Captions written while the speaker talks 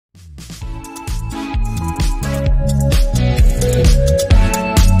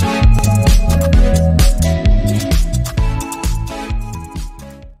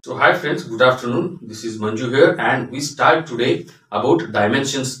friends, good afternoon. This is Manju here and we start today about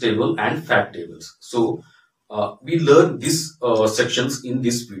dimensions table and fact tables. So we learn these sections in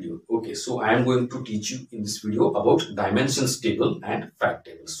this video. Okay, so I am going to teach you in this video about dimensions table and fact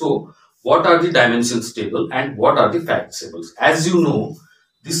table. So what are the dimensions table and what are the fact tables? As you know,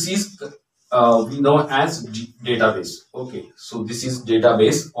 this is we know as database. Okay, so this is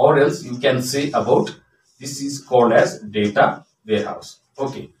database, or else you can say about this is called as data warehouse.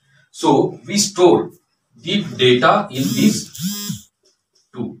 Okay, so we store the data in these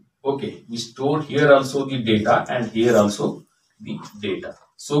two. Okay, we store here also the data and here also the data.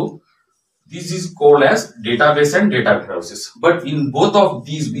 So this is called as database and data warehouses, but in both of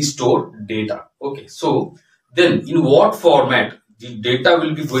these we store data. Okay, so then in what format the data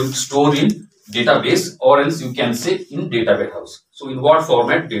will be going to store in database, or else you can say in data warehouse. So in what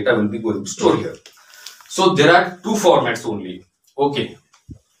format data will be going to store here? So there are two formats only. Okay,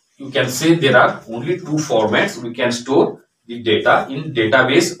 you can say there are only two formats we can store the data in: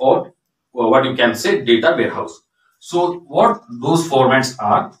 database or what you can say data warehouse. So what those formats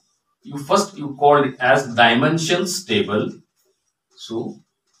are? You call it as dimensions table. So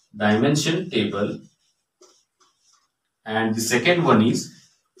dimension table, and the second one is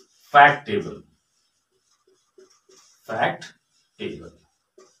fact table. Fact table.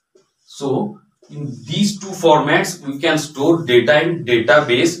 So in these two formats we can store data in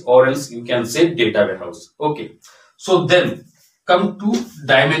database, or else you can say data warehouse. Okay, so then come to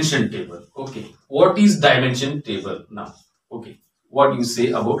dimension table. Okay, what is dimension table now? Okay, what you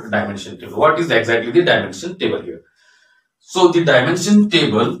say about dimension table? What is exactly the dimension table here? So the dimension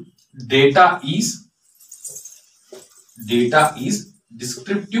table data is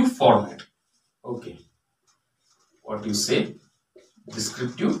descriptive format. Okay, what you say?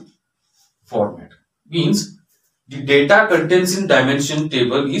 Descriptive format means the data contains in dimension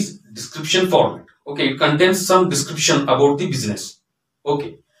table is description format. Okay, it contains some description about the business.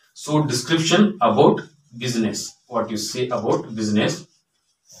 Okay, so description about business. What you say about business?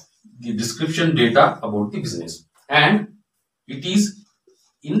 The description data about the business, and it is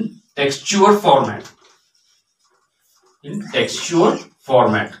in textual format. In textual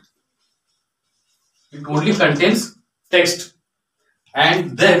format, it only contains text,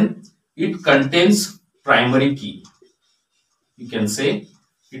 and then it contains primary key. You can say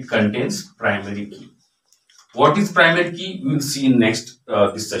it contains primary key. What is primary key? We will see in next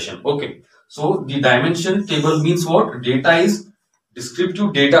this session. Okay, so the dimension table means what? Data is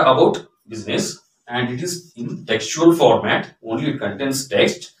descriptive data about business, and it is in textual format. Only it contains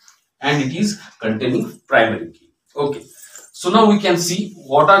text, and it is containing primary key. Okay, so now we can see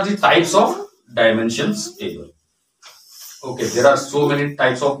what are the types of dimensions table. Okay, there are so many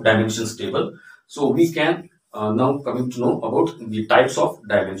types of dimensions table. So we can now coming to know about the types of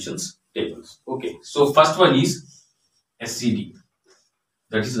dimensions tables. Okay, so first one is SCD.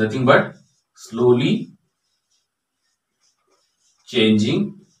 That is nothing but slowly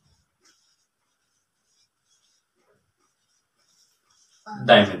changing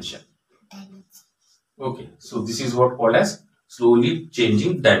dimension. Okay, so this is what called as slowly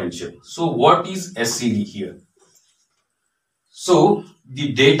changing dimension. So what is SCD here? So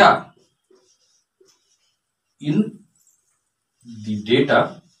the data in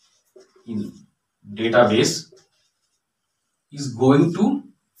database is going to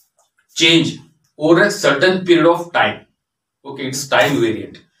change over a certain period of time. Okay, it's time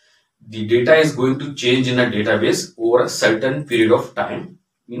variant. The data is going to change in a database over a certain period of time.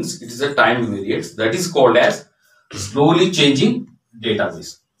 Means it is a time variance, that is called as slowly changing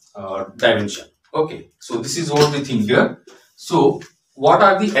database dimension. Okay, so this is what we think here. So what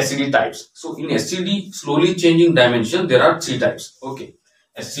are the SCD types? So in SCD slowly changing dimension there are three types. Okay,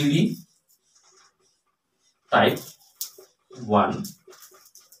 SCD type 1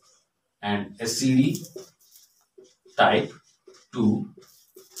 and SCD type 2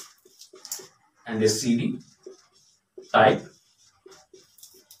 and SCD type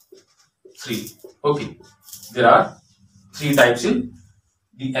 3. Okay, there are three types in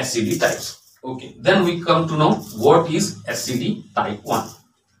the SCD types. Okay, then we come to know what is SCD type 1.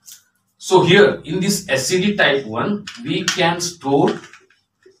 So here in this SCD type 1 we can store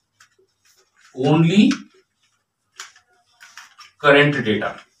only current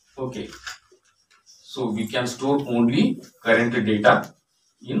data. Okay, so we can store only current data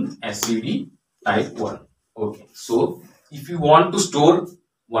in SCD type 1. Okay, so if you want to store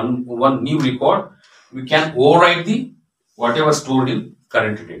one new record, we can overwrite the whatever stored in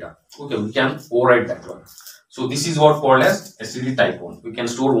current data. Okay, we can overwrite that one. So this is what called as SCD type 1. We can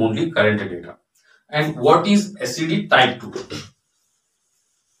store only current data. And what is SCD type 2?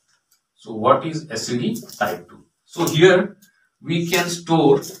 So what is SCD type 2? So here we can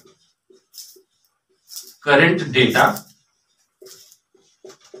store current data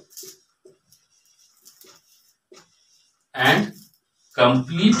and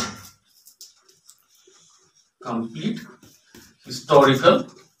complete historical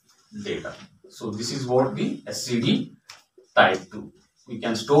data. So this is what the SCD type 2. We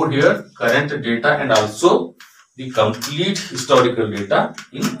can store here current data and also the complete historical data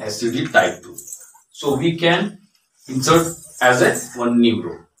in SCD type 2. So we can insert as a one new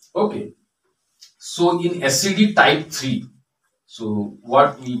row. Okay. So in SCD type 3, so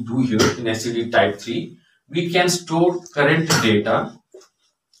what we do here in SCD type 3, we can store current data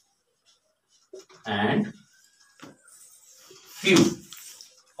and few,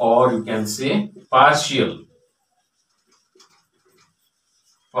 or you can say partial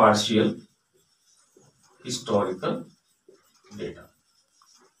historical data.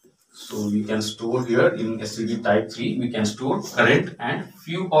 So we can store here in SCD type 3, we can store current and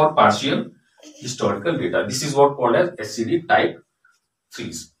few or partial historical data. This is what called as SCD type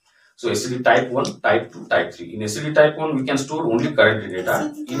 3s. So SCD type 1, type 2, type 3. In SCD type 1, we can store only current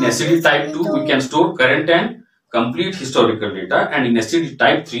data. In SCD type 2, we can store current and complete historical data. And in SCD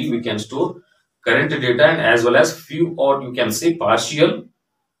type 3, we can store current data and as well as few, or you can say partial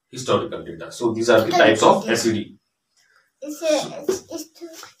historical data. So these are the types of SCD.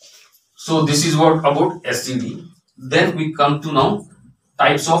 So this is what about SCD. Then we come to now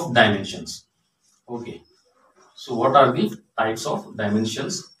types of dimensions. Okay. So what are the types of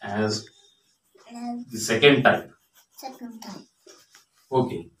dimensions as the second type?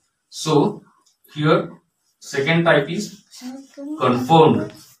 Okay. So here second type is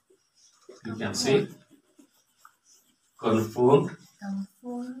confirmed. You can say confirmed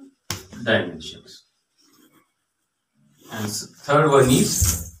dimensions. And third one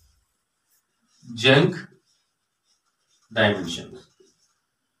is junk dimensions.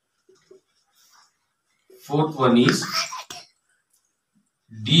 Fourth one is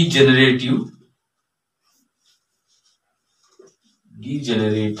degenerative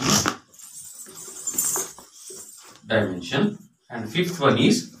dimension, and fifth one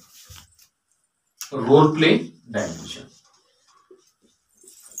is role play dimension.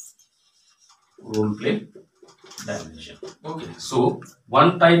 Okay, so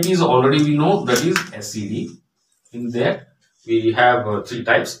one type is already we know, that is SCD. In there we have three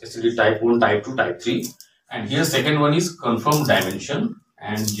types: SCD type 1, type 2, type 3. And here second one is confirmed dimension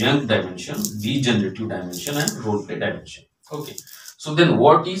and junk dimension, degenerative dimension and role play dimension. Okay, so then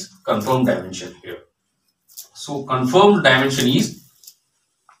what is confirmed dimension here? So confirmed dimension is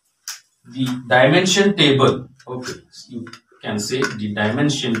the dimension table. Okay, so you can say the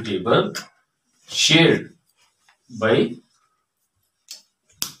dimension table shared by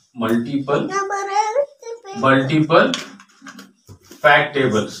multiple fact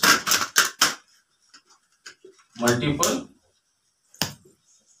tables.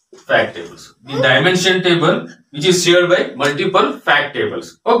 The dimension table which is shared by multiple fact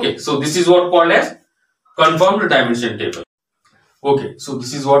tables. Okay, so this is what called as confirmed dimension table. Okay, so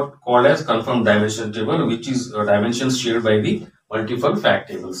this is what called as confirmed dimension table, which is dimensions shared by the multiple fact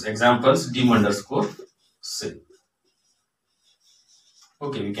tables. Examples: dim underscore say.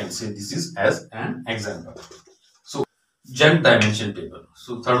 Okay, we can say this is as an example. So junk dimension table.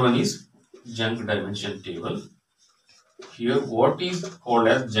 So third one is junk dimension table. Here what is called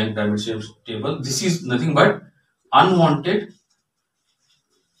as junk dimension table? This is nothing but unwanted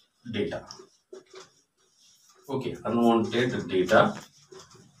data. Okay, unwanted data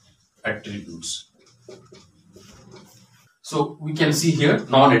attributes. So we can see here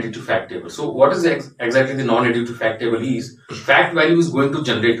non-additive fact table. So what is exactly the non-additive fact table is? Fact value is going to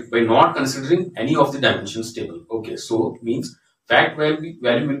generate by not considering any of the dimensions table. Okay, so means fact value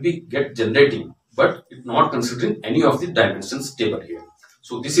will be get generating, but it not considering any of the dimensions table here.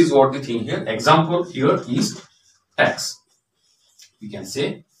 So this is what the thing here. Example here is tax. We can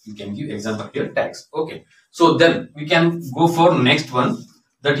say, you can give example here tax. Okay, so then we can go for next one,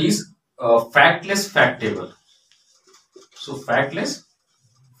 that is factless fact table. So factless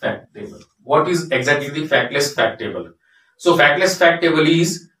fact table. What is exactly the factless fact table? So factless fact table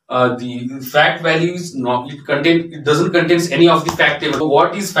is the fact value is not, it doesn't contain any of the fact table. So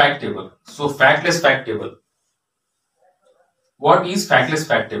what is fact table? So factless fact table. What is factless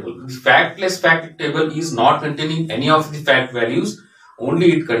fact table? The factless fact table is not containing any of the fact values,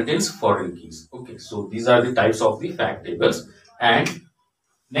 only it contains foreign keys. Okay, so these are the types of the fact tables. And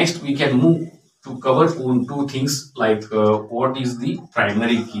next we can move to cover on two things, like what is the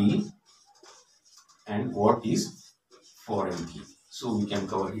primary key and what is foreign key. So we can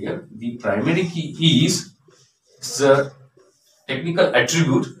cover here. The primary key is a technical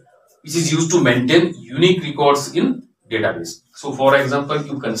attribute which is used to maintain unique records in database. So for example,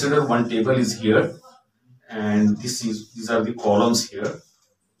 you consider one table is here, and these are the columns here,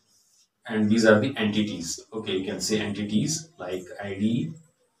 and these are the entities. Okay, you can say entities like ID,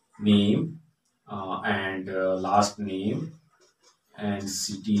 name, and last name, and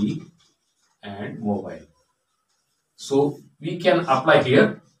city, and mobile. So we can apply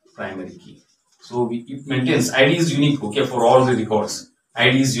here primary key. So it maintains ID is unique, okay, for all the records.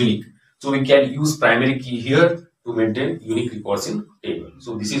 ID is unique. So we can use primary key here to maintain unique records in table.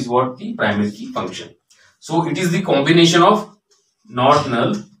 So this is what the primary key function. So it is the combination of not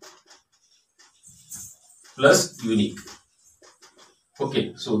null plus unique.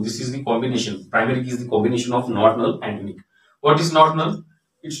 Okay, so this is the combination. Primary key is the combination of not null and unique. What is not null?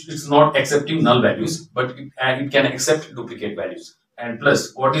 It's not accepting null values, but it can accept duplicate values. And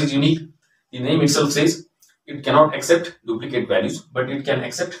plus, what is unique? The name itself says it cannot accept duplicate values, but it can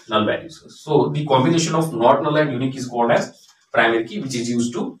accept null values. So the combination of not null and unique is called as primary key, which is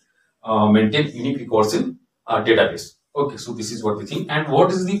used to maintain unique records in database. Okay, so this is what we think. And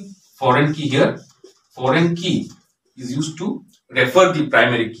what is the foreign key here? Foreign key is used to refer the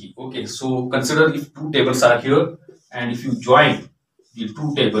primary key. Okay, so consider if two tables are here, and if you join the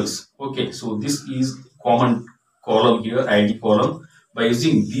two tables, okay, so this is common column here, ID column. By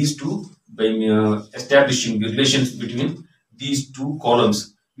using these two, by establishing the relations between these two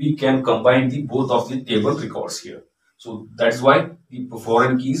columns, we can combine the both of the table records here. So that's why the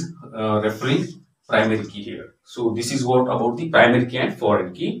foreign key is referring primary key here. So this is what about the primary key and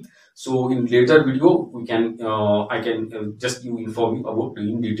foreign key. So in later video, we can I can just inform you about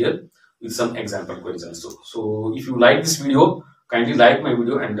in detail with some example queries also. So if you like this video, kindly like my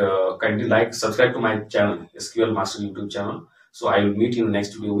video, and kindly subscribe to my channel, SQL Master YouTube channel. So I will meet you in the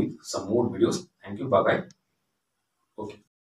next video with some more videos. Thank you. Bye bye. Okay.